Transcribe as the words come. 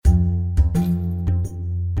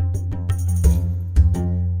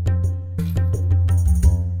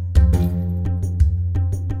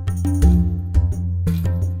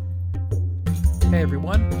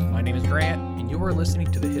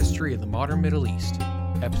listening to the History of the Modern Middle East,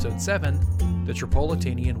 Episode 7, The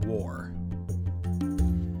Tripolitanian War.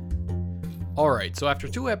 Alright, so after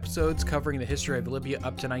 2 episodes covering the history of Libya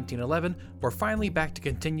up to 1911, we're finally back to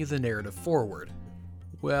continue the narrative forward.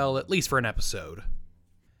 Well, at least for an episode.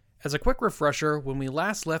 As a quick refresher, when we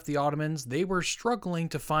last left the Ottomans, they were struggling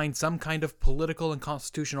to find some kind of political and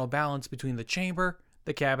constitutional balance between the chamber,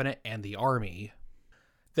 the cabinet, and the army.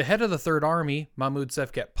 The head of the Third Army, Mahmud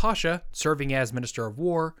Sefket Pasha, serving as Minister of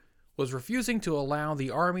War, was refusing to allow the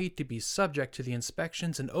army to be subject to the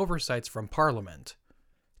inspections and oversights from Parliament.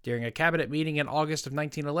 During a cabinet meeting in August of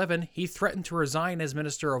 1911, he threatened to resign as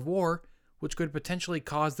Minister of War, which could potentially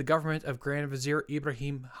cause the government of Grand Vizier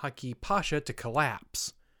Ibrahim Haki Pasha to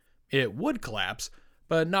collapse. It would collapse,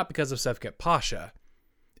 but not because of Sefket Pasha.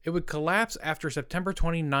 It would collapse after September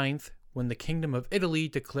 29th, when the Kingdom of Italy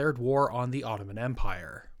declared war on the Ottoman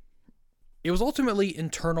Empire. It was ultimately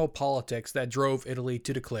internal politics that drove Italy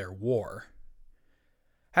to declare war.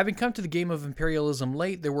 Having come to the game of imperialism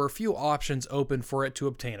late, there were a few options open for it to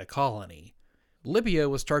obtain a colony. Libya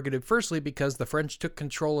was targeted firstly because the French took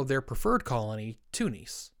control of their preferred colony,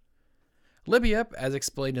 Tunis. Libya, as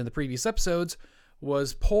explained in the previous episodes,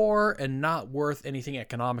 was poor and not worth anything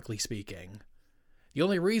economically speaking. The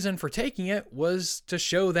only reason for taking it was to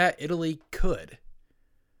show that Italy could.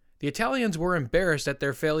 The Italians were embarrassed at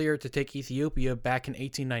their failure to take Ethiopia back in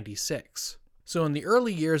 1896. So in the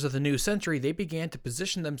early years of the new century, they began to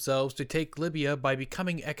position themselves to take Libya by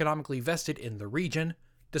becoming economically vested in the region,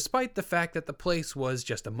 despite the fact that the place was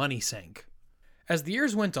just a money sink. As the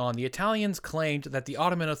years went on, the Italians claimed that the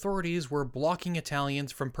Ottoman authorities were blocking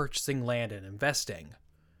Italians from purchasing land and investing.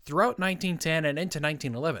 Throughout 1910 and into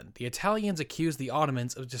 1911, the Italians accused the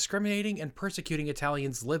Ottomans of discriminating and persecuting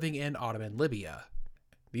Italians living in Ottoman Libya.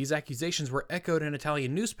 These accusations were echoed in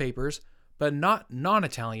Italian newspapers, but not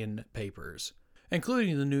non-Italian papers,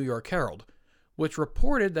 including the New York Herald, which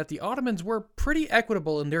reported that the Ottomans were pretty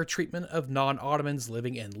equitable in their treatment of non-Ottomans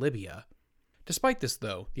living in Libya. Despite this,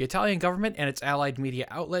 though, the Italian government and its allied media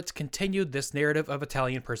outlets continued this narrative of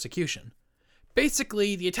Italian persecution.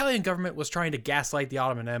 Basically, the Italian government was trying to gaslight the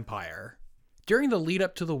Ottoman Empire. During the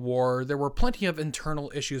lead-up to the war, there were plenty of internal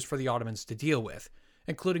issues for the Ottomans to deal with,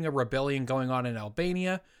 including a rebellion going on in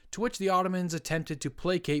Albania, to which the Ottomans attempted to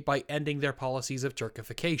placate by ending their policies of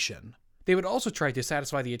Turkification. They would also try to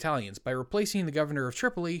satisfy the Italians by replacing the governor of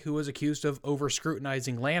Tripoli, who was accused of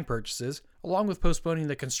over-scrutinizing land purchases, along with postponing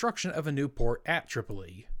the construction of a new port at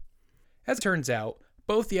Tripoli. As it turns out,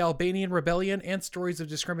 both the Albanian rebellion and stories of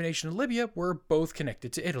discrimination in Libya were both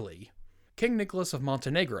connected to Italy. King Nicholas of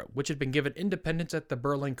Montenegro, which had been given independence at the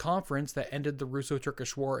Berlin Conference that ended the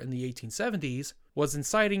Russo-Turkish War in the 1870s, was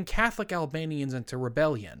inciting Catholic Albanians into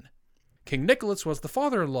rebellion. King Nicholas was the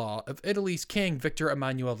father-in-law of Italy's King Victor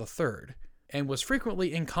Emmanuel III, and was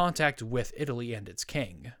frequently in contact with Italy and its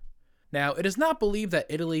king. Now, it is not believed that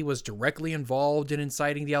Italy was directly involved in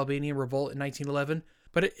inciting the Albanian revolt in 1911,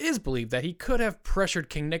 but it is believed that he could have pressured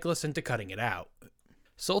King Nicholas into cutting it out.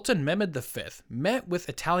 Sultan Mehmed V met with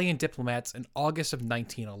Italian diplomats in August of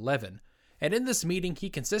 1911, and in this meeting he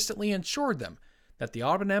consistently assured them that the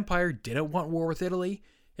Ottoman Empire didn't want war with Italy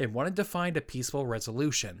and wanted to find a peaceful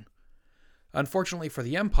resolution. Unfortunately for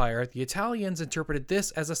the empire, the Italians interpreted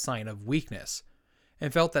this as a sign of weakness,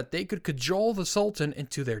 and felt that they could cajole the Sultan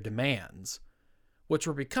into their demands, which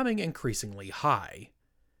were becoming increasingly high.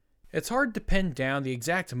 It's hard to pin down the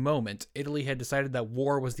exact moment Italy had decided that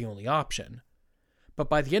war was the only option, but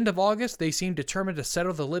by the end of August they seemed determined to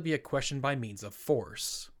settle the Libya question by means of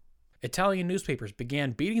force. Italian newspapers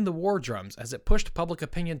began beating the war drums as it pushed public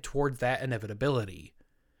opinion towards that inevitability.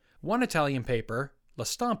 One Italian paper, La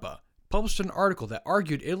Stampa, published an article that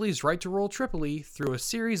argued Italy's right to rule Tripoli through a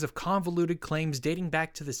series of convoluted claims dating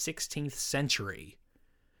back to the 16th century.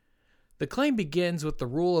 The claim begins with the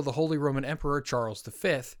rule of the Holy Roman Emperor Charles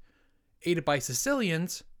V, aided by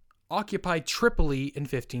Sicilians, occupied Tripoli in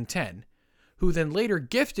 1510, who then later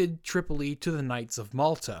gifted Tripoli to the Knights of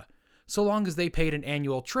Malta, so long as they paid an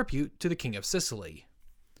annual tribute to the King of Sicily.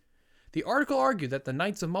 The article argued that the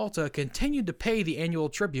Knights of Malta continued to pay the annual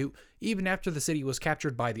tribute even after the city was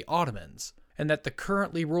captured by the Ottomans, and that the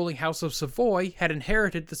currently ruling House of Savoy had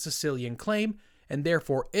inherited the Sicilian claim, and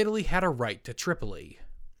therefore Italy had a right to Tripoli.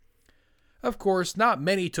 Of course, not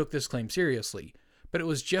many took this claim seriously, but it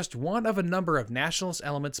was just one of a number of nationalist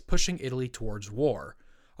elements pushing Italy towards war,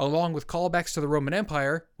 along with callbacks to the Roman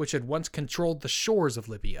Empire, which had once controlled the shores of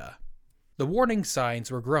Libya. The warning signs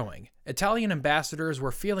were growing. Italian ambassadors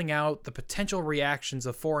were feeling out the potential reactions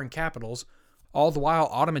of foreign capitals, all the while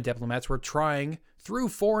Ottoman diplomats were trying, through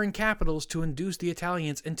foreign capitals, to induce the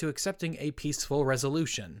Italians into accepting a peaceful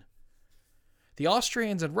resolution. the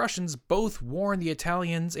Austrians and Russians both warned the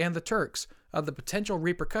Italians and the Turks of the potential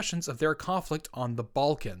repercussions of their conflict on the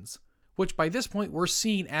Balkans, which by this point were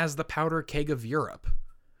seen as the powder keg of Europe.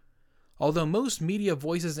 Although most media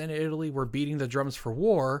voices in Italy were beating the drums for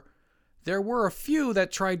war, there were a few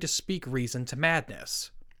that tried to speak reason to madness.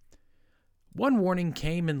 One warning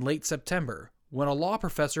came in late September, when a law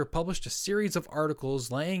professor published a series of articles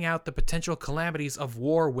laying out the potential calamities of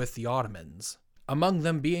war with the Ottomans, among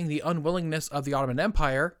them being the unwillingness of the Ottoman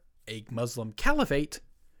Empire, a Muslim caliphate,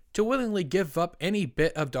 to willingly give up any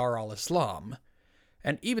bit of Dar al-Islam,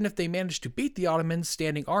 and even if they managed to beat the Ottomans'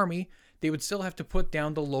 standing army, they would still have to put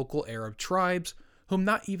down the local Arab tribes, whom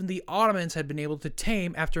not even the Ottomans had been able to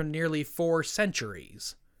tame after nearly 4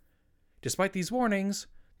 centuries. Despite these warnings,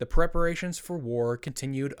 the preparations for war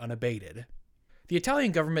continued unabated. The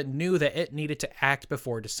Italian government knew that it needed to act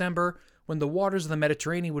before December, when the waters of the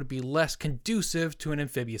Mediterranean would be less conducive to an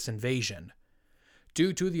amphibious invasion.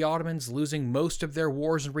 Due to the Ottomans losing most of their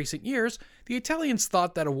wars in recent years, the Italians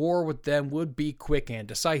thought that a war with them would be quick and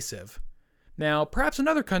decisive. Now, perhaps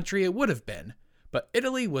another country it would have been, but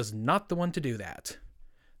Italy was not the one to do that.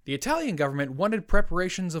 The Italian government wanted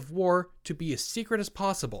preparations of war to be as secret as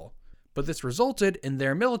possible, but this resulted in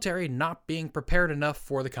their military not being prepared enough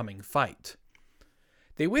for the coming fight.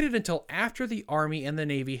 They waited until after the Army and the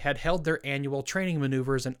Navy had held their annual training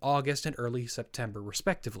maneuvers in August and early September,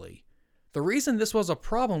 respectively. The reason this was a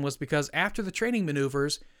problem was because after the training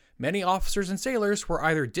maneuvers, many officers and sailors were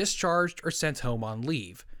either discharged or sent home on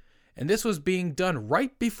leave, and this was being done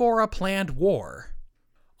right before a planned war.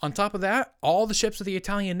 On top of that, all the ships of the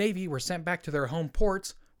Italian Navy were sent back to their home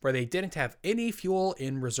ports, where they didn't have any fuel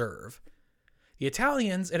in reserve. The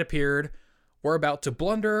Italians, it appeared, were about to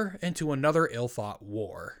blunder into another ill-fought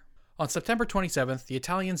war. On September 27th, the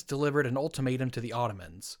Italians delivered an ultimatum to the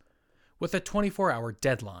Ottomans, with a 24-hour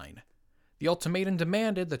deadline. The ultimatum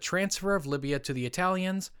demanded the transfer of Libya to the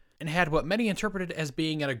Italians, and had what many interpreted as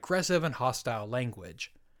being an aggressive and hostile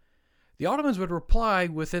language. The Ottomans would reply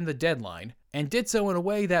within the deadline, and did so in a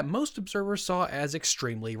way that most observers saw as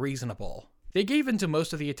extremely reasonable. They gave in to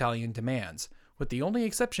most of the Italian demands, with the only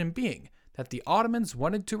exception being that the Ottomans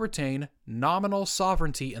wanted to retain nominal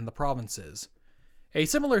sovereignty in the provinces. A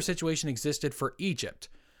similar situation existed for Egypt,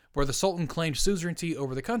 where the Sultan claimed suzerainty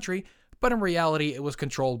over the country, but in reality it was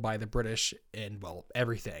controlled by the British in,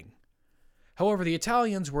 everything. However, the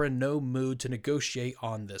Italians were in no mood to negotiate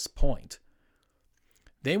on this point.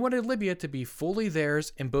 They wanted Libya to be fully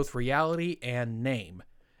theirs in both reality and name,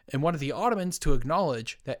 and wanted the Ottomans to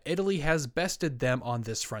acknowledge that Italy has bested them on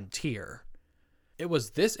this frontier. It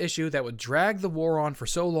was this issue that would drag the war on for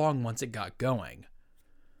so long once it got going.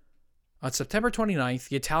 On September 29th,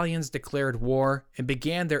 the Italians declared war and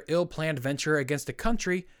began their ill-planned venture against a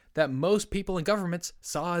country that most people and governments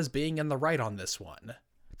saw as being in the right on this one.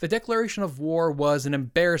 The declaration of war was an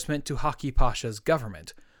embarrassment to Haki Pasha's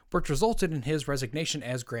government, which resulted in his resignation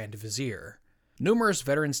as Grand Vizier. Numerous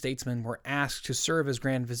veteran statesmen were asked to serve as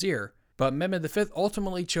Grand Vizier, but Mehmed V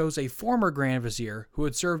ultimately chose a former Grand Vizier who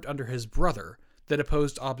had served under his brother, the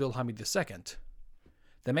deposed Abdul Hamid II.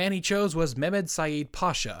 The man he chose was Mehmed Said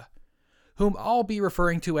Pasha, whom I'll be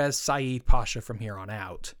referring to as Said Pasha from here on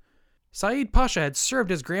out. Said Pasha had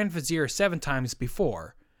served as Grand Vizier 7 times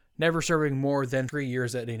before, never serving more than 3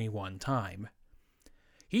 years at any one time.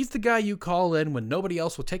 He's the guy you call in when nobody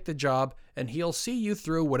else will take the job, and he'll see you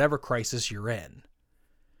through whatever crisis you're in.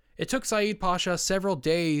 It took Said Pasha several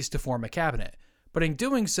days to form a cabinet, but in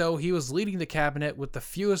doing so, he was leading the cabinet with the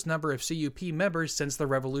fewest number of CUP members since the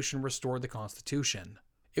revolution restored the constitution.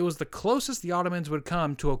 It was the closest the Ottomans would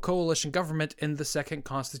come to a coalition government in the second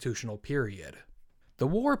constitutional period. The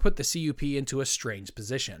war put the CUP into a strange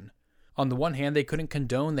position. On the one hand, they couldn't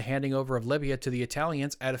condone the handing over of Libya to the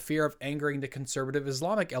Italians out of fear of angering the conservative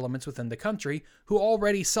Islamic elements within the country, who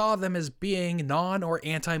already saw them as being non- or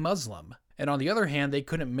anti-Muslim. And on the other hand, they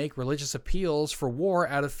couldn't make religious appeals for war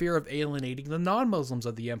out of fear of alienating the non-Muslims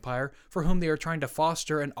of the empire for whom they were trying to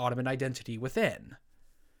foster an Ottoman identity within.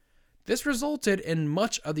 This resulted in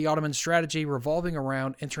much of the Ottoman strategy revolving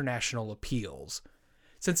around international appeals.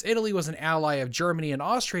 Since Italy was an ally of Germany and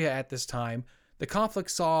Austria at this time, the conflict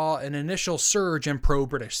saw an initial surge in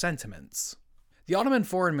pro-British sentiments. The Ottoman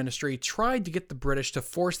Foreign Ministry tried to get the British to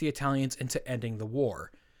force the Italians into ending the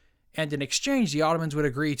war, and in exchange the Ottomans would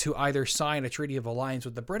agree to either sign a treaty of alliance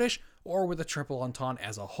with the British or with the Triple Entente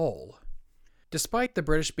as a whole. Despite the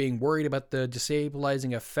British being worried about the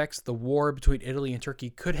destabilizing effects the war between Italy and Turkey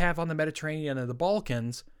could have on the Mediterranean and the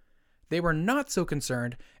Balkans, they were not so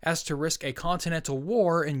concerned as to risk a continental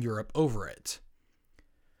war in Europe over it.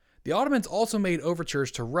 The Ottomans also made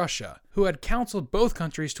overtures to Russia, who had counseled both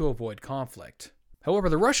countries to avoid conflict. However,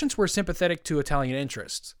 the Russians were sympathetic to Italian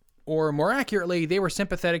interests, or more accurately, they were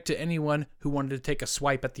sympathetic to anyone who wanted to take a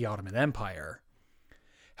swipe at the Ottoman Empire.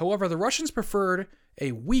 However, the Russians preferred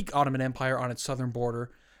a weak Ottoman Empire on its southern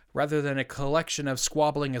border rather than a collection of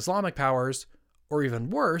squabbling Islamic powers, or even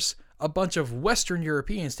worse, a bunch of Western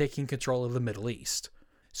Europeans taking control of the Middle East.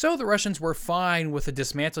 So the Russians were fine with the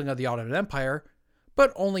dismantling of the Ottoman Empire,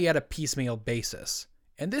 but only at a piecemeal basis,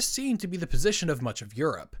 and this seemed to be the position of much of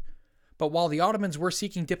Europe. But while the Ottomans were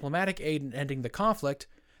seeking diplomatic aid in ending the conflict,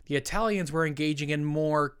 the Italians were engaging in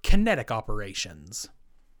more kinetic operations.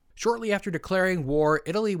 Shortly after declaring war,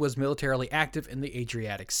 Italy was militarily active in the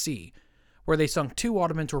Adriatic Sea, where they sunk 2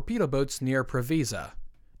 Ottoman torpedo boats near Preveza,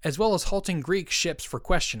 as well as halting Greek ships for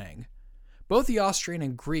questioning. Both the Austrian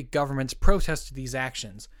and Greek governments protested these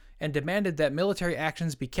actions and demanded that military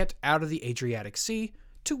actions be kept out of the Adriatic Sea,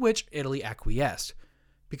 to which Italy acquiesced,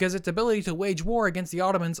 because its ability to wage war against the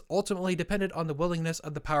Ottomans ultimately depended on the willingness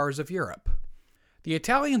of the powers of Europe. The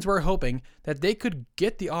Italians were hoping that they could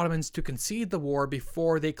get the Ottomans to concede the war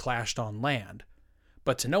before they clashed on land,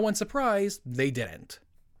 but to no one's surprise, they didn't.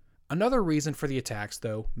 Another reason for the attacks,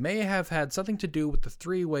 though, may have had something to do with the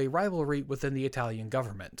three-way rivalry within the Italian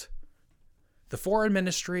government. The Foreign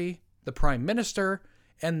Ministry, the Prime Minister,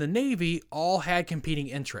 and the Navy all had competing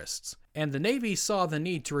interests, and the Navy saw the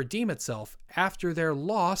need to redeem itself after their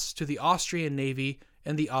loss to the Austrian Navy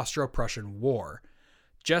in the Austro-Prussian War,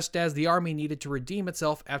 just as the army needed to redeem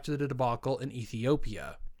itself after the debacle in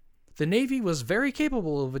Ethiopia. The Navy was very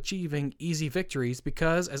capable of achieving easy victories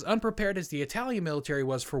because, as unprepared as the Italian military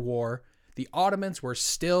was for war, the Ottomans were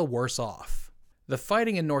still worse off. The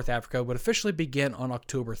fighting in North Africa would officially begin on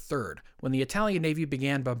October 3rd, when the Italian Navy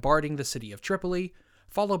began bombarding the city of Tripoli,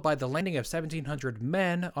 followed by the landing of 1,700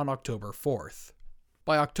 men on October 4th.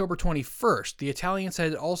 By October 21st, the Italians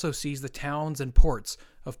had also seized the towns and ports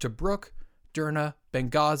of Tobruk, Derna,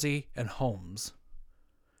 Benghazi, and Homs.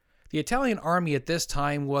 The Italian army at this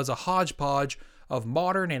time was a hodgepodge of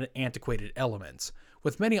modern and antiquated elements,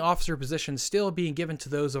 with many officer positions still being given to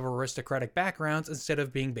those of aristocratic backgrounds instead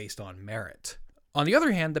of being based on merit. On the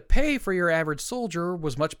other hand, the pay for your average soldier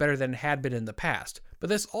was much better than it had been in the past, but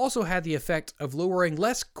this also had the effect of luring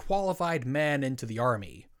less qualified men into the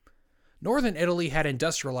army. Northern Italy had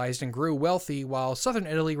industrialized and grew wealthy, while southern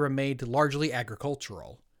Italy remained largely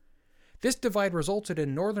agricultural. This divide resulted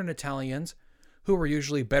in northern Italians, who were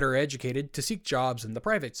usually better educated, to seek jobs in the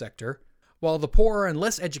private sector, while the poorer and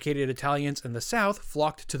less educated Italians in the south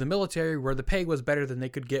flocked to the military where the pay was better than they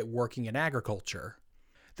could get working in agriculture.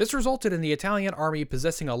 This resulted in the Italian army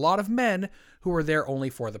possessing a lot of men who were there only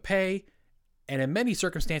for the pay, and in many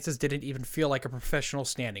circumstances didn't even feel like a professional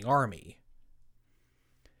standing army.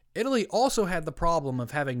 Italy also had the problem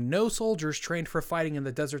of having no soldiers trained for fighting in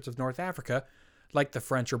the deserts of North Africa like the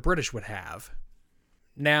French or British would have.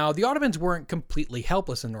 Now, the Ottomans weren't completely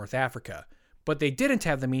helpless in North Africa, but they didn't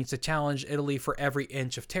have the means to challenge Italy for every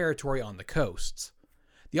inch of territory on the coasts.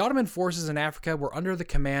 The Ottoman forces in Africa were under the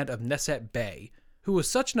command of Necdet Bey, who was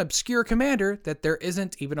such an obscure commander that there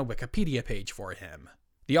isn't even a Wikipedia page for him.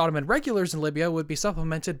 The Ottoman regulars in Libya would be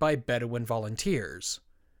supplemented by Bedouin volunteers.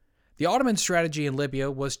 The Ottoman strategy in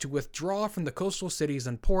Libya was to withdraw from the coastal cities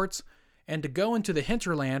and ports, and to go into the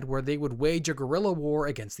hinterland where they would wage a guerrilla war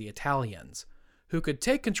against the Italians, who could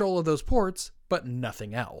take control of those ports, but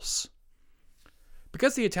nothing else.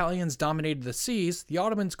 Because the Italians dominated the seas, the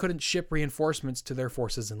Ottomans couldn't ship reinforcements to their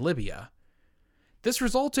forces in Libya. This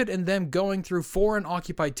resulted in them going through foreign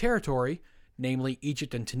occupied territory, namely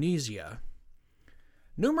Egypt and Tunisia.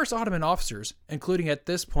 Numerous Ottoman officers, including at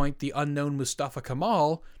this point the unknown Mustafa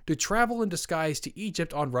Kemal, to travel in disguise to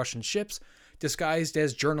Egypt on Russian ships, disguised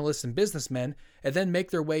as journalists and businessmen, and then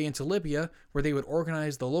make their way into Libya, where they would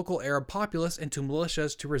organize the local Arab populace into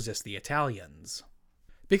militias to resist the Italians.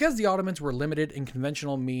 Because the Ottomans were limited in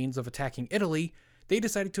conventional means of attacking Italy, they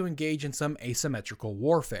decided to engage in some asymmetrical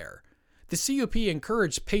warfare. The CUP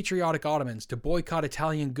encouraged patriotic Ottomans to boycott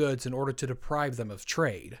Italian goods in order to deprive them of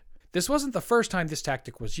trade. This wasn't the first time this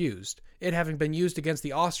tactic was used, it having been used against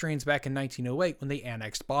the Austrians back in 1908 when they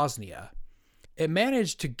annexed Bosnia. It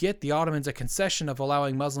managed to get the Ottomans a concession of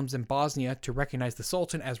allowing Muslims in Bosnia to recognize the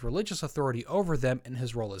Sultan as religious authority over them in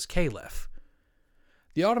his role as caliph.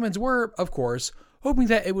 The Ottomans were, of course, hoping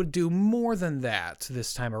that it would do more than that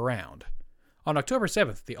this time around. On October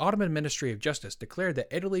 7th, the Ottoman Ministry of Justice declared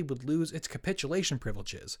that Italy would lose its capitulation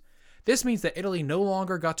privileges. This means that Italy no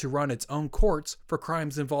longer got to run its own courts for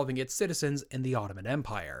crimes involving its citizens in the Ottoman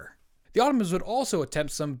Empire. The Ottomans would also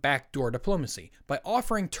attempt some backdoor diplomacy by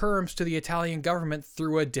offering terms to the Italian government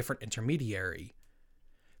through a different intermediary.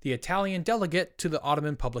 the Italian delegate to the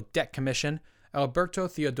Ottoman Public Debt Commission, Alberto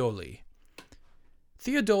Theodoli.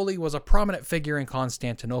 Theodoli was a prominent figure in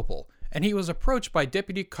Constantinople, and he was approached by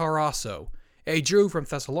Deputy Carasso, a Jew from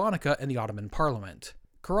Thessalonica in the Ottoman Parliament.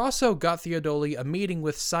 Carasso got Theodoli a meeting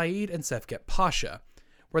with Said and Sevket Pasha,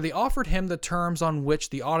 where they offered him the terms on which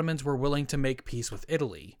the Ottomans were willing to make peace with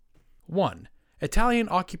Italy. 1. Italian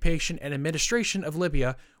occupation and administration of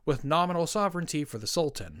Libya with nominal sovereignty for the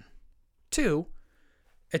Sultan. 2.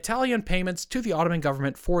 Italian payments to the Ottoman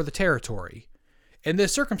government for the territory. In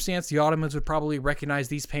this circumstance, the Ottomans would probably recognize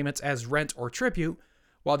these payments as rent or tribute,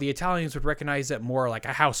 while the Italians would recognize it more like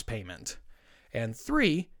a house payment. And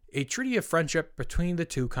 3. A treaty of friendship between the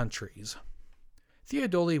two countries.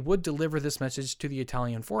 Theodoli would deliver this message to the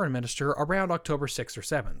Italian foreign minister around October 6th or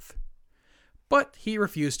 7th. But he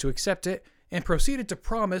refused to accept it and proceeded to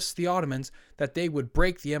promise the Ottomans that they would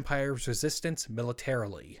break the empire's resistance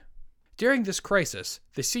militarily. During this crisis,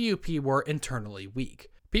 the CUP were internally weak.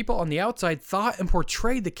 People on the outside thought and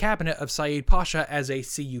portrayed the cabinet of Said Pasha as a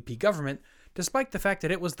CUP government, despite the fact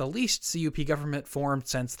that it was the least CUP government formed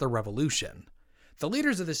since the revolution. The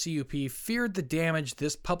leaders of the CUP feared the damage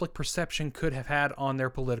this public perception could have had on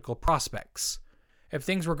their political prospects. If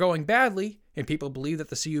things were going badly, and people believed that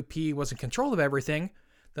the CUP was in control of everything,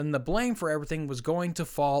 then the blame for everything was going to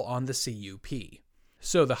fall on the CUP.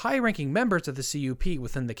 So the high-ranking members of the CUP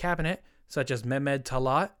within the cabinet, such as Mehmed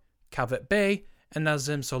Talat, Kavit Bey, and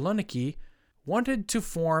Nazim Soloniki, wanted to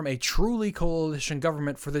form a truly coalition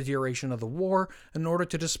government for the duration of the war in order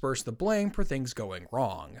to disperse the blame for things going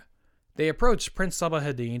wrong. They approached Prince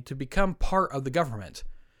Sabahaddin to become part of the government.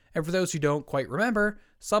 And for those who don't quite remember,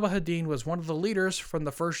 Sabahaddin was one of the leaders from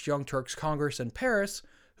the First Young Turks Congress in Paris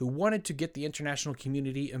who wanted to get the international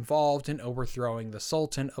community involved in overthrowing the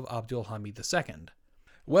Sultan of Abdul Hamid II.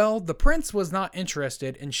 Well, the prince was not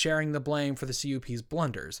interested in sharing the blame for the CUP's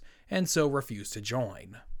blunders, and so refused to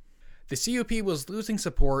join. The CUP was losing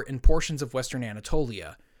support in portions of Western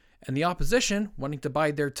Anatolia, and the opposition wanting to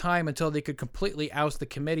bide their time until they could completely oust the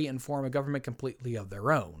committee and form a government completely of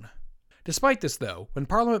their own. Despite this, though, when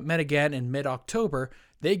Parliament met again in mid-October,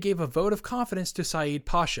 they gave a vote of confidence to Said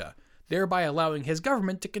Pasha, thereby allowing his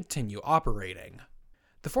government to continue operating.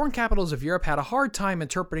 The foreign capitals of Europe had a hard time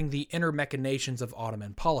interpreting the inner machinations of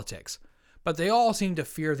Ottoman politics, but they all seemed to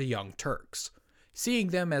fear the Young Turks, seeing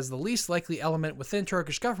them as the least likely element within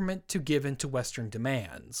Turkish government to give in to Western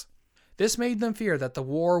demands. This made them fear that the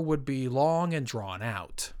war would be long and drawn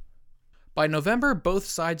out. By November, both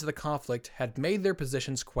sides of the conflict had made their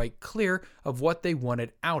positions quite clear of what they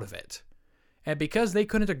wanted out of it. And because they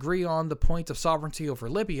couldn't agree on the point of sovereignty over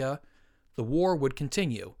Libya, the war would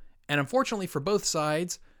continue, and unfortunately for both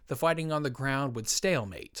sides, the fighting on the ground would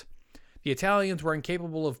stalemate. The Italians were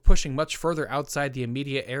incapable of pushing much further outside the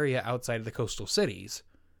immediate area outside of the coastal cities.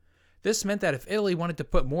 This meant that if Italy wanted to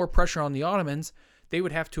put more pressure on the Ottomans, they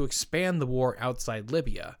would have to expand the war outside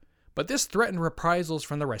Libya, but this threatened reprisals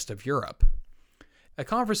from the rest of Europe. A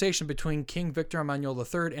conversation between King Victor Emmanuel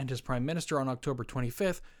III and his prime minister on October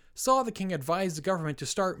 25th saw the king advise the government to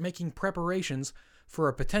start making preparations for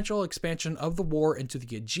a potential expansion of the war into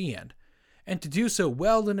the Aegean, and to do so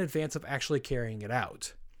well in advance of actually carrying it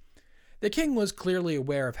out. The king was clearly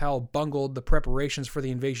aware of how bungled the preparations for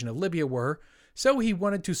the invasion of Libya were, so he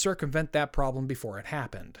wanted to circumvent that problem before it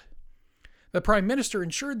happened. The prime minister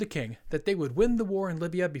assured the king that they would win the war in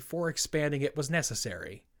Libya before expanding it was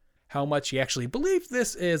necessary. How much he actually believed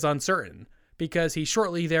this is uncertain, because he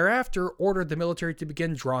shortly thereafter ordered the military to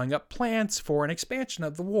begin drawing up plans for an expansion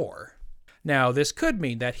of the war. Now, this could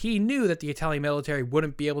mean that he knew that the Italian military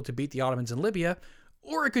wouldn't be able to beat the Ottomans in Libya,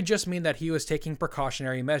 or it could just mean that he was taking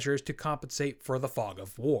precautionary measures to compensate for the fog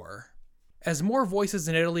of war. As more voices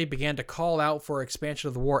in Italy began to call out for expansion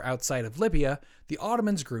of the war outside of Libya, the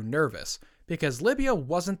Ottomans grew nervous, because Libya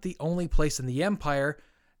wasn't the only place in the empire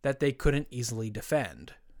that they couldn't easily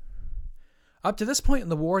defend. Up to this point in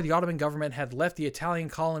the war, the Ottoman government had left the Italian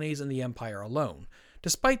colonies in the empire alone,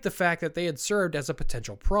 despite the fact that they had served as a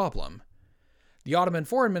potential problem. The Ottoman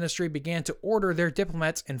Foreign Ministry began to order their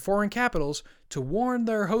diplomats in foreign capitals to warn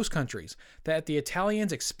their host countries that if the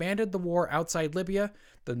Italians expanded the war outside Libya,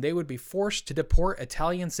 then they would be forced to deport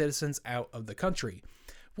Italian citizens out of the country,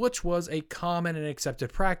 which was a common and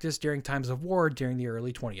accepted practice during times of war during the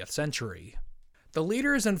early 20th century. The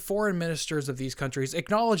leaders and foreign ministers of these countries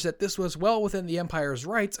acknowledged that this was well within the empire's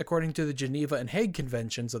rights according to the Geneva and Hague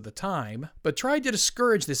Conventions of the time, but tried to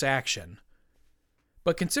discourage this action.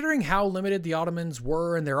 But considering how limited the Ottomans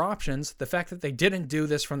were in their options, the fact that they didn't do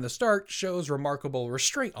this from the start shows remarkable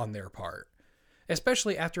restraint on their part,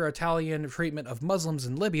 especially after Italian treatment of Muslims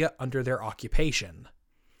in Libya under their occupation.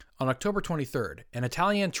 On October 23rd, an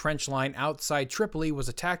Italian trench line outside Tripoli was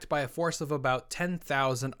attacked by a force of about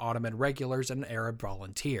 10,000 Ottoman regulars and Arab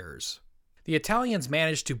volunteers. The Italians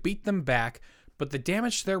managed to beat them back, but the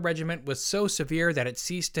damage to their regiment was so severe that it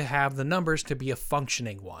ceased to have the numbers to be a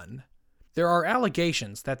functioning one. There are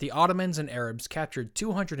allegations that the Ottomans and Arabs captured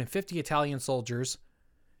 250 Italian soldiers,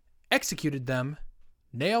 executed them,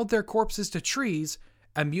 nailed their corpses to trees,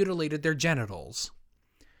 and mutilated their genitals.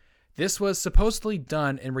 This was supposedly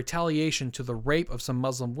done in retaliation to the rape of some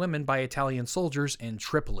Muslim women by Italian soldiers in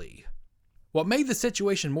Tripoli. What made the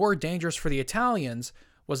situation more dangerous for the Italians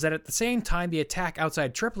was that at the same time the attack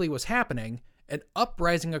outside Tripoli was happening, an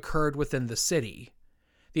uprising occurred within the city.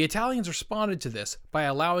 The Italians responded to this by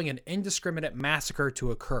allowing an indiscriminate massacre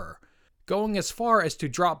to occur, going as far as to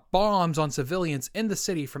drop bombs on civilians in the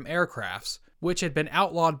city from aircrafts, which had been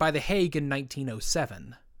outlawed by The Hague in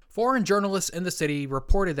 1907. Foreign journalists in the city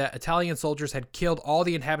reported that Italian soldiers had killed all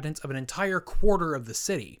the inhabitants of an entire quarter of the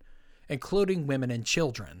city, including women and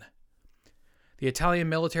children. The Italian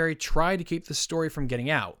military tried to keep this story from getting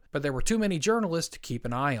out, but there were too many journalists to keep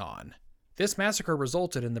an eye on. This massacre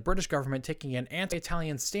resulted in the British government taking an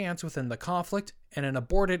anti-Italian stance within the conflict and an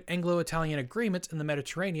aborted Anglo-Italian agreement in the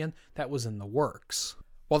Mediterranean that was in the works.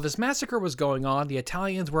 While this massacre was going on, the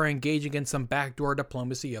Italians were engaging in some backdoor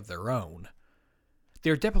diplomacy of their own.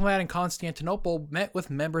 Their diplomat in Constantinople met with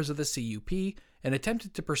members of the CUP and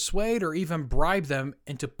attempted to persuade or even bribe them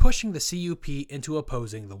into pushing the CUP into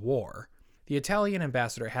opposing the war. The Italian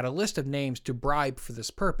ambassador had a list of names to bribe for this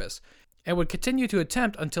purpose, and would continue to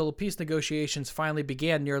attempt until peace negotiations finally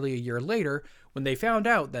began nearly a year later, when they found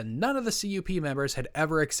out that none of the CUP members had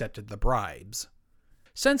ever accepted the bribes.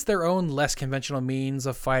 Since their own less conventional means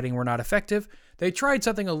of fighting were not effective, they tried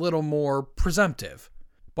something a little more presumptive.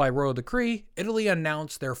 By royal decree, Italy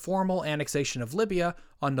announced their formal annexation of Libya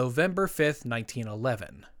on November 5,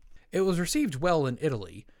 1911. It was received well in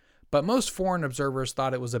Italy, but most foreign observers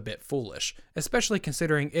thought it was a bit foolish, especially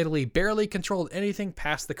considering Italy barely controlled anything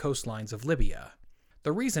past the coastlines of Libya.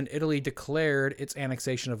 The reason Italy declared its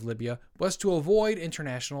annexation of Libya was to avoid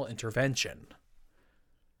international intervention.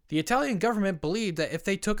 The Italian government believed that if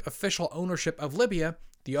they took official ownership of Libya,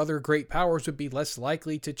 the other great powers would be less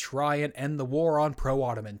likely to try and end the war on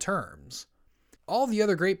pro-Ottoman terms. All the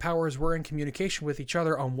other great powers were in communication with each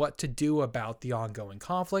other on what to do about the ongoing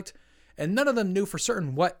conflict, and none of them knew for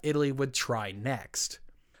certain what Italy would try next.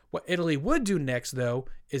 What Italy would do next, though,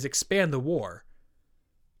 is expand the war.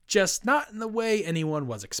 Just not in the way anyone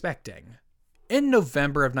was expecting. In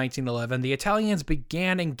November of 1911, the Italians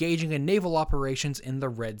began engaging in naval operations in the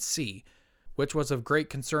Red Sea, which was of great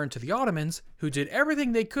concern to the Ottomans, who did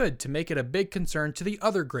everything they could to make it a big concern to the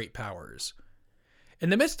other great powers. In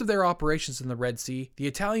the midst of their operations in the Red Sea, the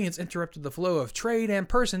Italians interrupted the flow of trade and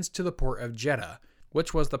persons to the port of Jeddah,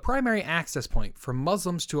 which was the primary access point for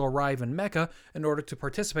Muslims to arrive in Mecca in order to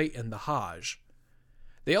participate in the Hajj.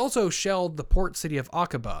 They also shelled the port city of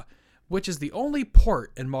Aqaba, which is the only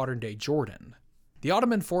port in modern-day Jordan. The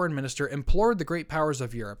Ottoman foreign minister implored the great powers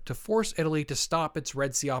of Europe to force Italy to stop its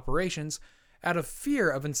Red Sea operations out of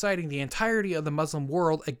fear of inciting the entirety of the Muslim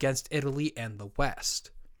world against Italy and the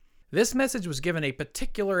West. This message was given a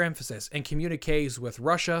particular emphasis in communiques with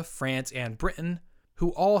Russia, France, and Britain,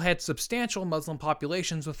 who all had substantial Muslim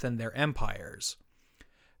populations within their empires.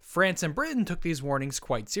 France and Britain took these warnings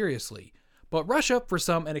quite seriously, but Russia, for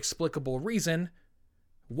some inexplicable reason,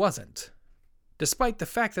 wasn't, despite the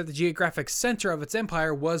fact that the geographic center of its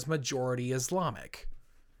empire was majority Islamic.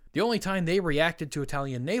 The only time they reacted to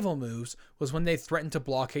Italian naval moves was when they threatened to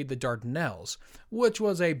blockade the Dardanelles, which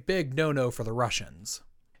was a big no-no for the Russians.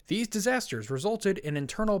 These disasters resulted in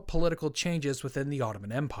internal political changes within the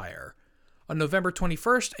Ottoman Empire. On November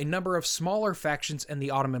 21st, a number of smaller factions in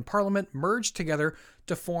the Ottoman parliament merged together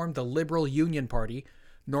to form the Liberal Union Party,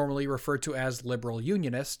 normally referred to as Liberal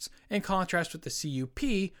Unionists, in contrast with the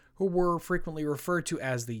CUP, who were frequently referred to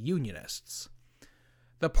as the Unionists.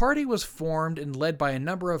 The party was formed and led by a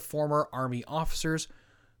number of former army officers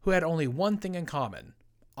who had only one thing in common: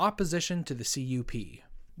 opposition to the CUP.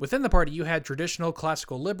 Within the party, you had traditional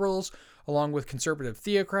classical liberals, along with conservative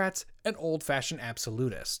theocrats and old-fashioned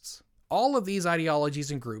absolutists. All of these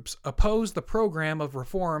ideologies and groups opposed the program of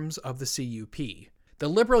reforms of the CUP. The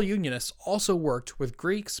Liberal Unionists also worked with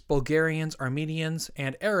Greeks, Bulgarians, Armenians,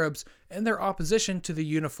 and Arabs in their opposition to the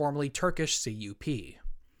uniformly Turkish CUP.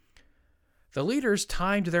 The leaders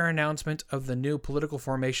timed their announcement of the new political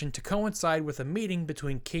formation to coincide with a meeting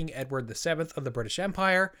between King Edward VII of the British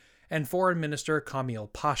Empire and Foreign Minister Kamil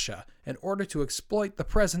Pasha in order to exploit the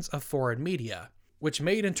presence of foreign media, which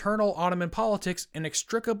made internal Ottoman politics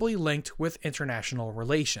inextricably linked with international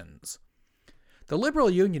relations. The Liberal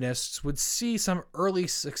Unionists would see some early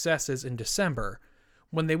successes in December,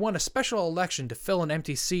 when they won a special election to fill an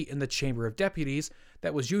empty seat in the Chamber of Deputies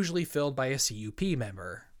that was usually filled by a CUP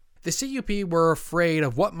member. The CUP were afraid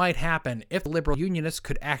of what might happen if the Liberal Unionists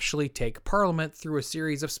could actually take Parliament through a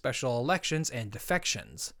series of special elections and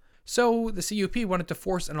defections. So the CUP wanted to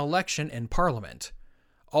force an election in Parliament.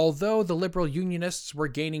 Although the Liberal Unionists were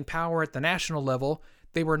gaining power at the national level,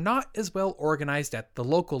 they were not as well organized at the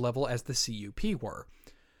local level as the CUP were.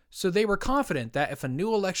 So they were confident that if a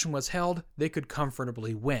new election was held, they could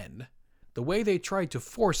comfortably win. The way they tried to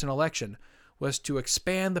force an election was to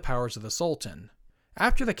expand the powers of the Sultan.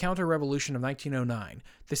 After the counter-revolution of 1909,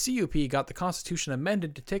 the CUP got the constitution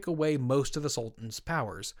amended to take away most of the Sultan's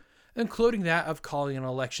powers, including that of calling an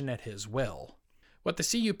election at his will. What the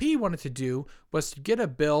CUP wanted to do was to get a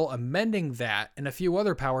bill amending that and a few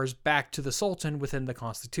other powers back to the Sultan within the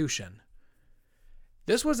constitution.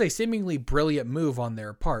 This was a seemingly brilliant move on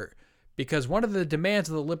their part, because one of the demands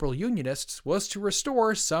of the Liberal Unionists was to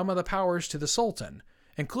restore some of the powers to the Sultan,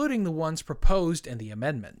 including the ones proposed in the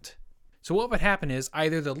amendment. So what would happen is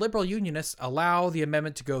either the Liberal Unionists allow the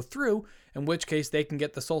amendment to go through, in which case they can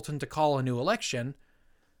get the Sultan to call a new election,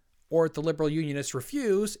 or if the Liberal Unionists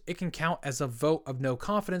refuse, it can count as a vote of no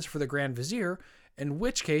confidence for the Grand Vizier, in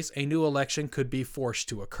which case a new election could be forced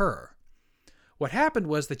to occur. What happened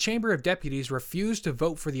was the Chamber of Deputies refused to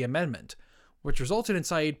vote for the amendment, which resulted in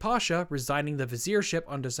Said Pasha resigning the viziership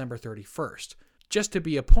on December 31st, just to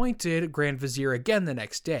be appointed Grand Vizier again the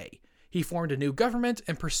next day. He formed a new government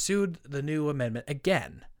and pursued the new amendment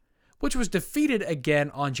again, which was defeated again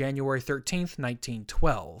on January 13th,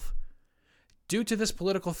 1912. Due to this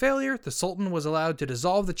political failure, the Sultan was allowed to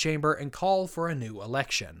dissolve the chamber and call for a new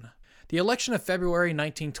election. The election of February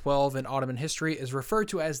 1912 in Ottoman history is referred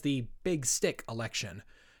to as the Big Stick election,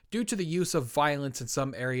 due to the use of violence in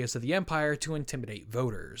some areas of the empire to intimidate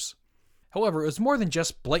voters. However, it was more than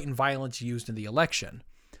just blatant violence used in the election.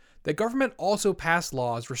 The government also passed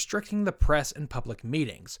laws restricting the press and public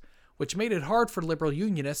meetings, which made it hard for Liberal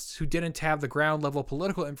Unionists who didn't have the ground-level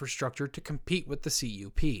political infrastructure to compete with the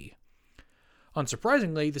CUP.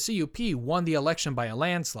 Unsurprisingly, the CUP won the election by a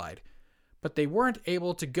landslide, but they weren't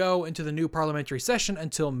able to go into the new parliamentary session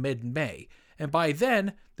until mid-May, and by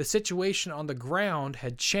then, the situation on the ground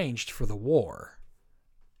had changed for the war.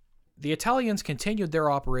 The Italians continued their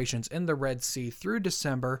operations in the Red Sea through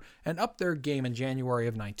December and upped their game in January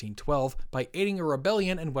of 1912 by aiding a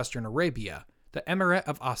rebellion in western Arabia, the Emirate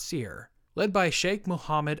of Asir, led by Sheikh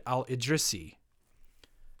Muhammad al-Idrisi.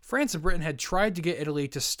 France and Britain had tried to get Italy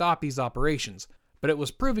to stop these operations, but it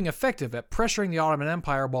was proving effective at pressuring the Ottoman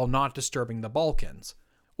Empire while not disturbing the Balkans,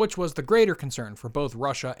 which was the greater concern for both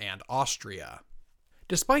Russia and Austria.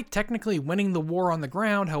 Despite technically winning the war on the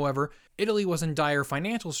ground, however, Italy was in dire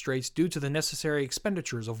financial straits due to the necessary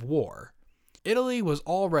expenditures of war. Italy was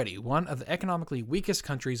already one of the economically weakest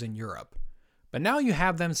countries in Europe, but now you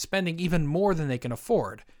have them spending even more than they can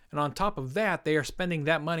afford, and on top of that, they are spending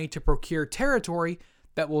that money to procure territory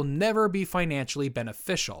that will never be financially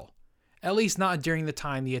beneficial, at least not during the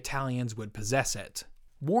time the Italians would possess it.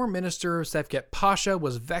 War Minister Şevket Pasha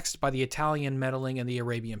was vexed by the Italian meddling in the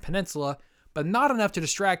Arabian Peninsula, but not enough to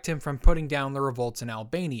distract him from putting down the revolts in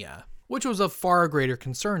Albania, which was of far greater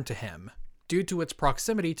concern to him, due to its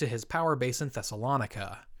proximity to his power base in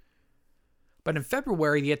Thessalonica. But in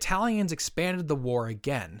February, the Italians expanded the war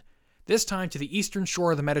again, this time to the eastern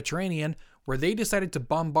shore of the Mediterranean, where they decided to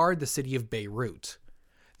bombard the city of Beirut.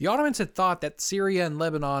 The Ottomans had thought that Syria and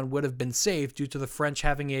Lebanon would have been saved due to the French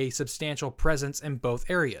having a substantial presence in both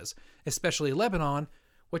areas, especially Lebanon,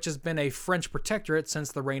 which has been a French protectorate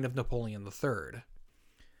since the reign of Napoleon III.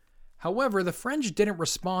 However, the French didn't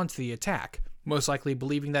respond to the attack, most likely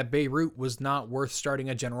believing that Beirut was not worth starting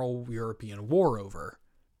a general European war over.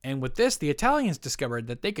 And with this, the Italians discovered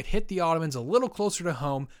that they could hit the Ottomans a little closer to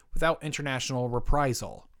home without international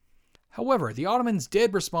reprisal. However, the Ottomans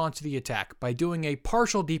did respond to the attack by doing a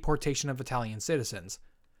partial deportation of Italian citizens,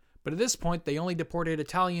 but at this point they only deported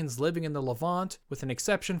Italians living in the Levant, with an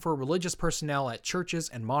exception for religious personnel at churches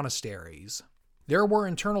and monasteries. There were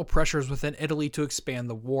internal pressures within Italy to expand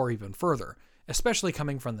the war even further, especially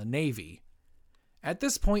coming from the Navy. At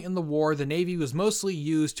this point in the war, the Navy was mostly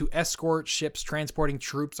used to escort ships transporting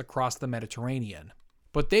troops across the Mediterranean,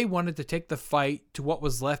 but they wanted to take the fight to what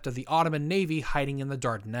was left of the Ottoman Navy hiding in the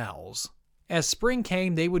Dardanelles. As spring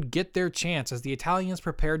came, they would get their chance as the Italians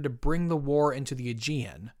prepared to bring the war into the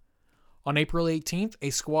Aegean. On April 18th,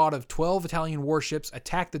 a squad of 12 Italian warships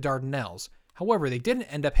attacked the Dardanelles. However, they didn't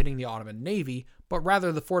end up hitting the Ottoman Navy, but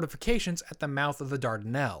rather the fortifications at the mouth of the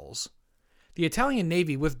Dardanelles. The Italian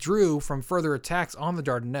Navy withdrew from further attacks on the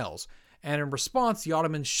Dardanelles, and in response the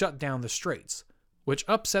Ottomans shut down the straits, which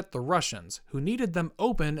upset the Russians, who needed them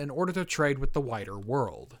open in order to trade with the wider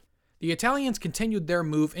world. The Italians continued their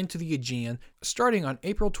move into the Aegean starting on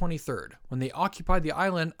April 23rd, when they occupied the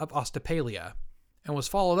island of Ostapalia, and was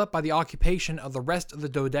followed up by the occupation of the rest of the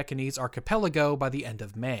Dodecanese archipelago by the end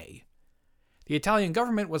of May. The Italian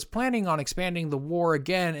government was planning on expanding the war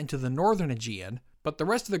again into the northern Aegean, but the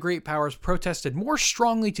rest of the great powers protested more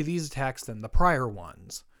strongly to these attacks than the prior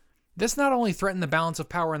ones. This not only threatened the balance of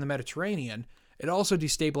power in the Mediterranean, it also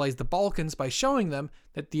destabilized the Balkans by showing them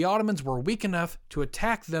that the Ottomans were weak enough to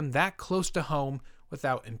attack them that close to home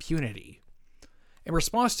without impunity. In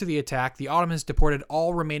response to the attack, the Ottomans deported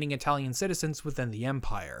all remaining Italian citizens within the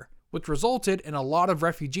empire, which resulted in a lot of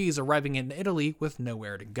refugees arriving in Italy with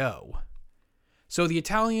nowhere to go. So the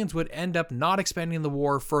Italians would end up not expanding the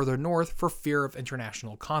war further north for fear of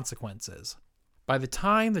international consequences. By the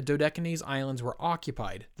time the Dodecanese Islands were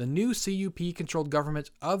occupied, the new CUP-controlled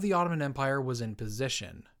government of the Ottoman Empire was in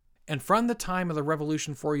position. And from the time of the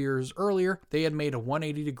revolution 4 years earlier, they had made a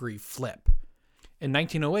 180-degree flip. In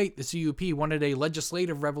 1908, the CUP wanted a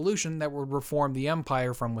legislative revolution that would reform the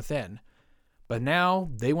empire from within. But now,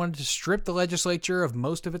 they wanted to strip the legislature of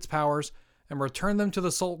most of its powers and return them to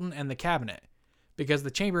the Sultan and the cabinet, because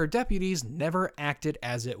the Chamber of Deputies never acted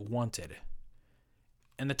as it wanted.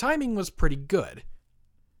 And the timing was pretty good.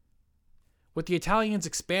 With the Italians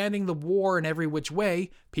expanding the war in every which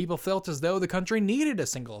way, people felt as though the country needed a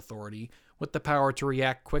single authority with the power to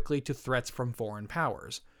react quickly to threats from foreign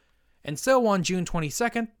powers. And so on June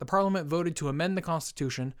 22nd, the parliament voted to amend the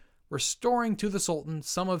constitution, restoring to the Sultan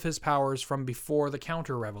some of his powers from before the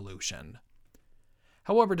counter-revolution.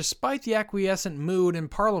 However, despite the acquiescent mood in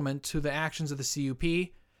Parliament to the actions of the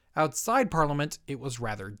CUP, outside Parliament it was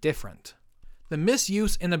rather different. The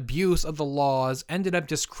misuse and abuse of the laws ended up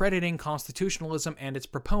discrediting constitutionalism and its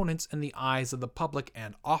proponents in the eyes of the public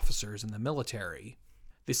and officers in the military.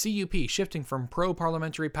 The CUP, shifting from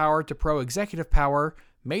pro-parliamentary power to pro-executive power,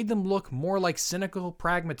 made them look more like cynical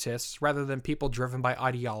pragmatists rather than people driven by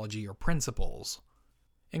ideology or principles.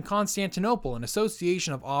 In Constantinople, an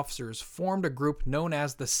association of officers formed a group known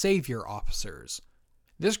as the Savior Officers.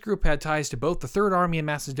 This group had ties to both the Third Army in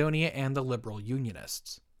Macedonia and the liberal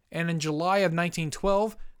Unionists. And in July of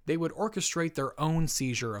 1912, they would orchestrate their own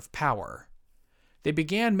seizure of power. They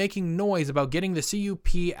began making noise about getting the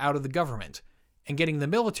CUP out of the government and getting the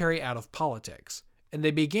military out of politics, and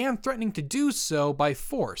they began threatening to do so by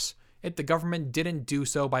force if the government didn't do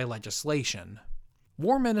so by legislation.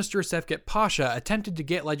 War Minister Şevket Pasha attempted to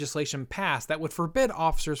get legislation passed that would forbid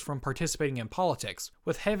officers from participating in politics,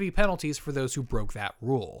 with heavy penalties for those who broke that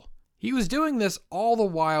rule. He was doing this all the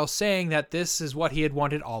while saying that this is what he had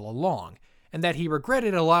wanted all along, and that he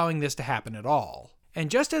regretted allowing this to happen at all. And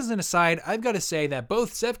just as an aside, I've got to say that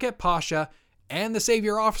both Şevket Pasha and the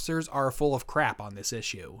Savior Officers are full of crap on this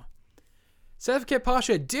issue. Şevket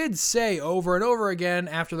Pasha did say over and over again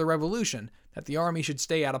after the revolution that the army should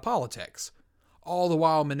stay out of politics, all the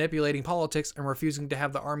while manipulating politics and refusing to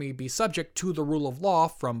have the army be subject to the rule of law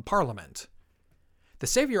from Parliament. The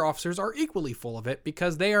Savior Officers are equally full of it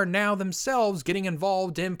because they are now themselves getting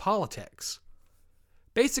involved in politics.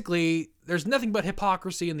 Basically, there's nothing but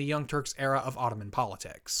hypocrisy in the Young Turks era of Ottoman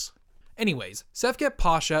politics. Anyways, Şevket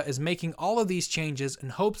Pasha is making all of these changes in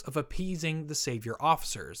hopes of appeasing the Savior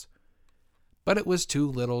Officers. But it was too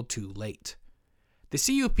little too late. The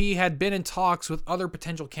CUP had been in talks with other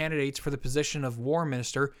potential candidates for the position of War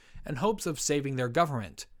Minister in hopes of saving their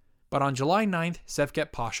government. But on July 9th,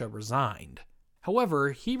 Şevket Pasha resigned.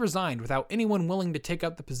 However, he resigned without anyone willing to take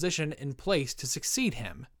up the position in place to succeed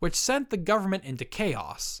him, which sent the government into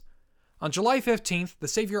chaos. On July 15th, the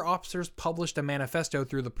Savior Officers published a manifesto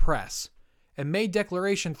through the press, and made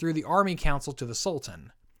declaration through the Army Council to the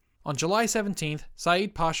Sultan. On July 17th,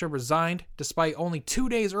 Said Pasha resigned despite only 2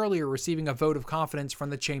 days earlier receiving a vote of confidence from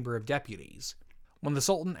the Chamber of Deputies. When the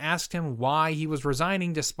Sultan asked him why he was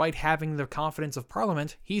resigning despite having the confidence of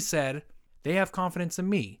Parliament, he said, "They have confidence in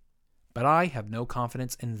me, but I have no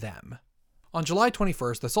confidence in them." On July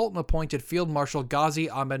 21st, the Sultan appointed Field Marshal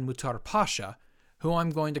Ghazi Ahmed Muhtar Pasha, who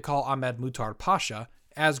I'm going to call Ahmed Muhtar Pasha,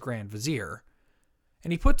 as Grand Vizier.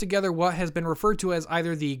 And he put together what has been referred to as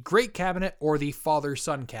either the Great Cabinet or the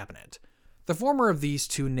Father-Son Cabinet. The former of these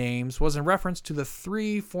two names was in reference to the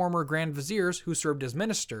 3 former Grand Viziers who served as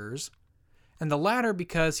ministers, and the latter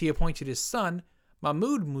because he appointed his son,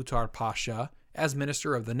 Mahmud Muhtar Pasha, as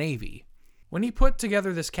Minister of the Navy. When he put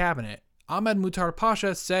together this cabinet, Ahmed Muhtar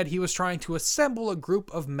Pasha said he was trying to assemble a group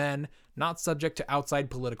of men not subject to outside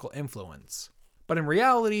political influence. But in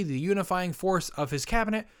reality, the unifying force of his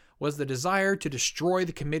cabinet was the desire to destroy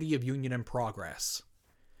the Committee of Union and Progress.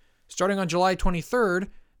 Starting on July 23rd,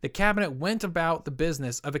 the cabinet went about the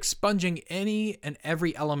business of expunging any and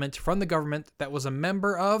every element from the government that was a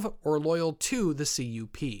member of or loyal to the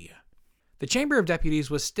CUP. The Chamber of Deputies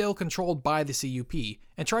was still controlled by the CUP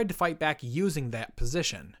and tried to fight back using that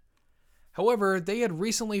position. However, they had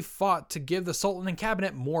recently fought to give the Sultan and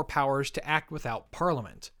cabinet more powers to act without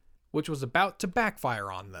parliament, which was about to backfire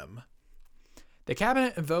on them. The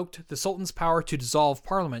cabinet invoked the Sultan's power to dissolve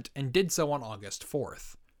parliament and did so on August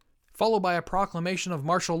 4th, followed by a proclamation of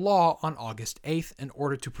martial law on August 8th in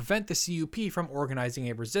order to prevent the CUP from organizing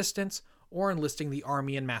a resistance or enlisting the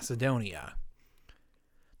army in Macedonia.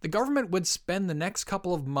 The government would spend the next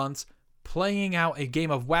couple of months playing out a game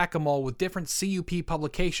of whack-a-mole with different CUP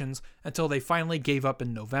publications until they finally gave up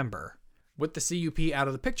in November. With the CUP out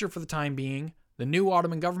of the picture for the time being, the new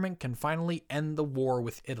Ottoman government can finally end the war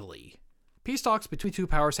with Italy. Peace talks between two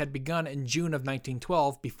powers had begun in June of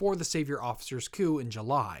 1912 before the Savior officers' coup in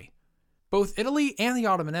July. Both Italy and the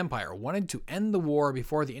Ottoman Empire wanted to end the war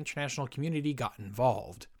before the international community got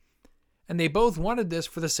involved. And they both wanted this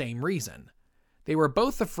for the same reason. They were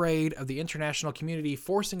both afraid of the international community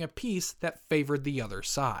forcing a peace that favored the other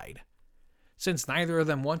side. Since neither of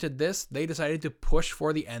them wanted this, they decided to push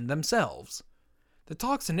for the end themselves. The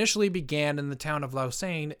talks initially began in the town of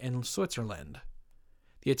Lausanne in Switzerland.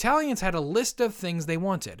 The Italians had a list of things they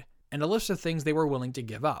wanted, and a list of things they were willing to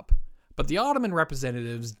give up, but the Ottoman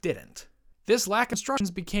representatives didn't. This lack of instructions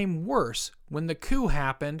became worse when the coup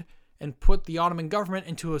happened and put the Ottoman government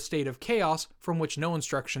into a state of chaos from which no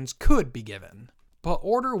instructions could be given. But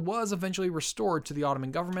order was eventually restored to the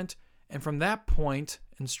Ottoman government, and from that point,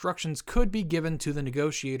 instructions could be given to the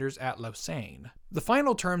negotiators at Lausanne. The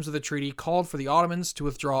final terms of the treaty called for the Ottomans to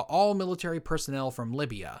withdraw all military personnel from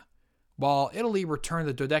Libya, while Italy returned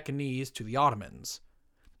the Dodecanese to the Ottomans.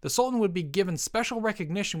 The Sultan would be given special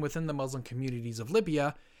recognition within the Muslim communities of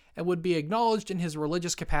Libya and would be acknowledged in his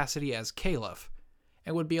religious capacity as caliph,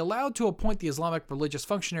 and would be allowed to appoint the Islamic religious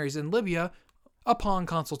functionaries in Libya upon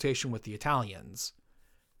consultation with the Italians.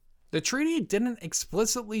 The treaty didn't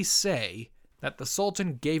explicitly say that the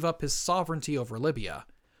Sultan gave up his sovereignty over Libya,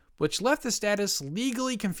 which left the status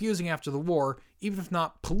legally confusing after the war, even if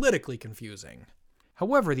not politically confusing.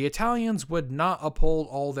 However, the Italians would not uphold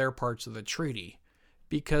all their parts of the treaty,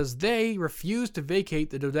 because they refused to vacate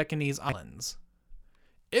the Dodecanese Islands.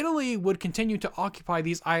 Italy would continue to occupy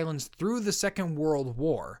these islands through the Second World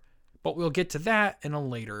War, but we'll get to that in a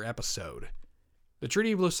later episode. The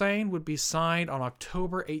Treaty of Lausanne would be signed on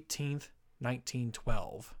October 18th,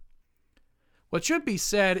 1912. What should be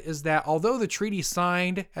said is that although the treaty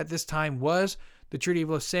signed at this time was the Treaty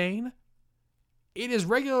of Lausanne, it is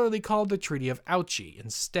regularly called the Treaty of Auchi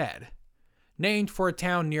instead, named for a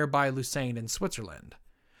town nearby Lausanne in Switzerland.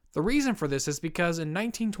 The reason for this is because in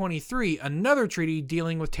 1923, another treaty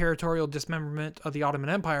dealing with territorial dismemberment of the Ottoman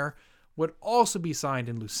Empire would also be signed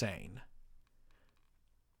in Lausanne.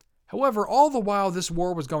 However, all the while this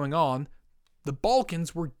war was going on, the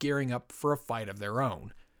Balkans were gearing up for a fight of their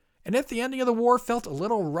own. And if the ending of the war felt a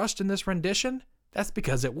little rushed in this rendition, that's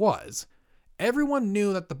because it was. Everyone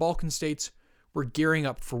knew that the Balkan states were gearing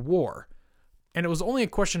up for war, and it was only a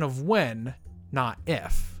question of when, not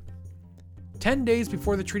if. 10 days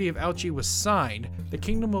before the Treaty of Auchi was signed, the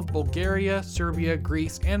Kingdom of Bulgaria, Serbia,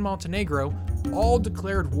 Greece, and Montenegro all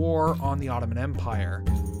declared war on the Ottoman Empire,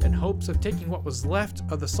 in hopes of taking what was left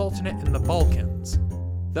of the Sultanate in the Balkans,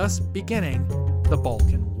 thus beginning the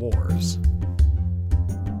Balkan Wars.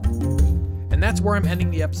 And that's where I'm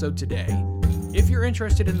ending the episode today. If you're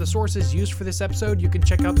interested in the sources used for this episode, you can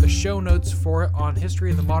check out the show notes for it on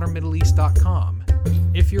historyofthemodernmiddleeast.com.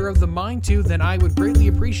 If you're of the mind to, then I would greatly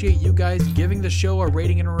appreciate you guys giving the show a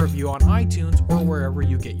rating and a review on iTunes or wherever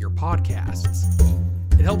you get your podcasts.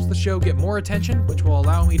 It helps the show get more attention, which will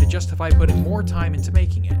allow me to justify putting more time into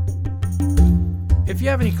making it. If you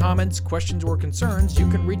have any comments, questions, or concerns, you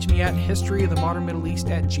can reach me at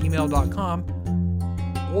historyofthemodernmiddleeast@gmail.com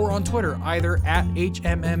or on Twitter, either at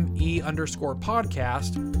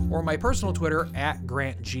HMME_podcast or my personal Twitter at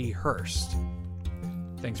Grant G. Hurst.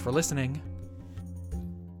 Thanks for listening.